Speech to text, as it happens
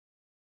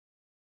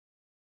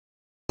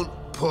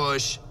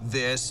push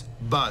this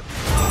button.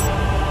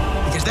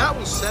 Because that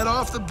will set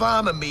off the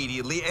bomb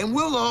immediately, and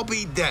we'll all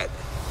be dead.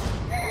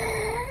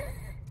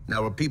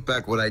 Now repeat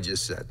back what I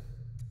just said.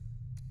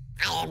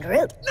 I am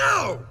Groot.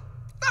 No!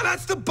 No,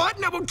 that's the button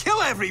that will kill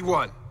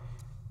everyone.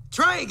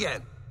 Try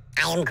again.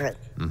 I am Groot.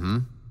 Mm-hmm.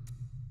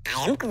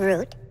 I am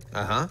Groot.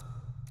 Uh-huh.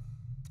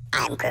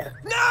 I am Groot.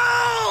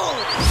 No!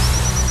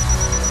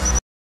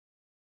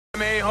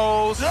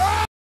 A-holes.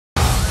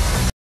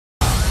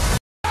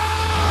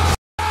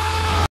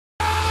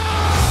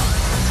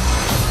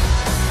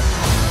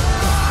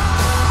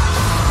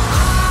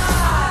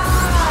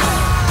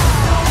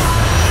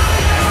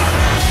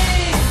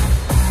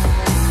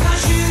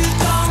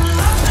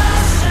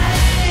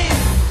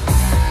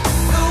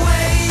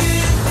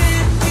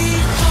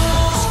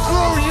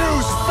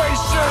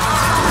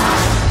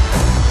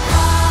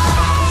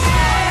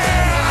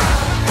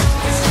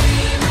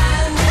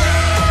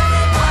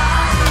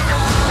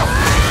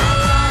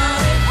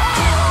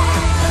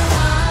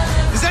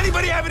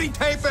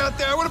 Tape out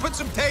there. I want to put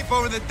some tape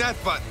over the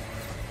death button.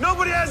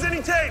 Nobody has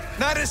any tape.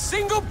 Not a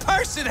single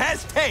person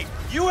has tape.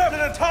 You have an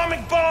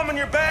atomic bomb in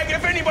your bag.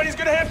 If anybody's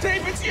gonna have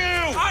tape, it's you.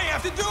 I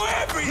have to do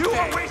everything. You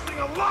are wasting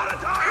a lot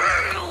of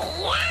time.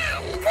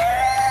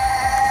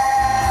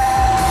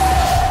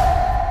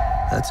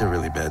 That's a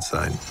really bad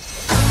sign.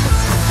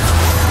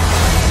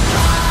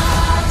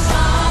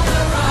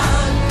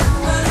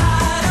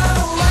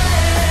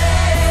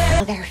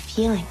 There are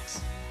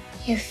feelings.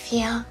 You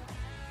feel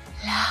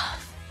love.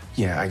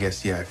 Yeah, I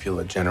guess, I feel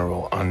a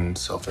general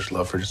unselfish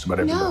love for just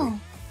about everybody. No,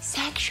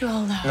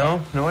 sexual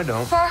love. No, I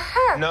don't. For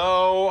her.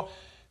 No.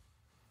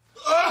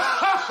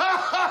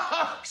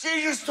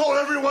 See, you just told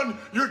everyone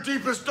your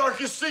deepest,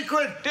 darkest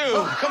secret.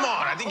 Dude, come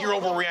on. I think you're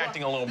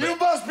overreacting a little bit. You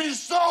must be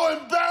so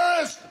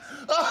embarrassed.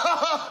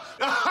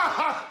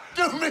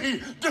 Do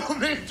me.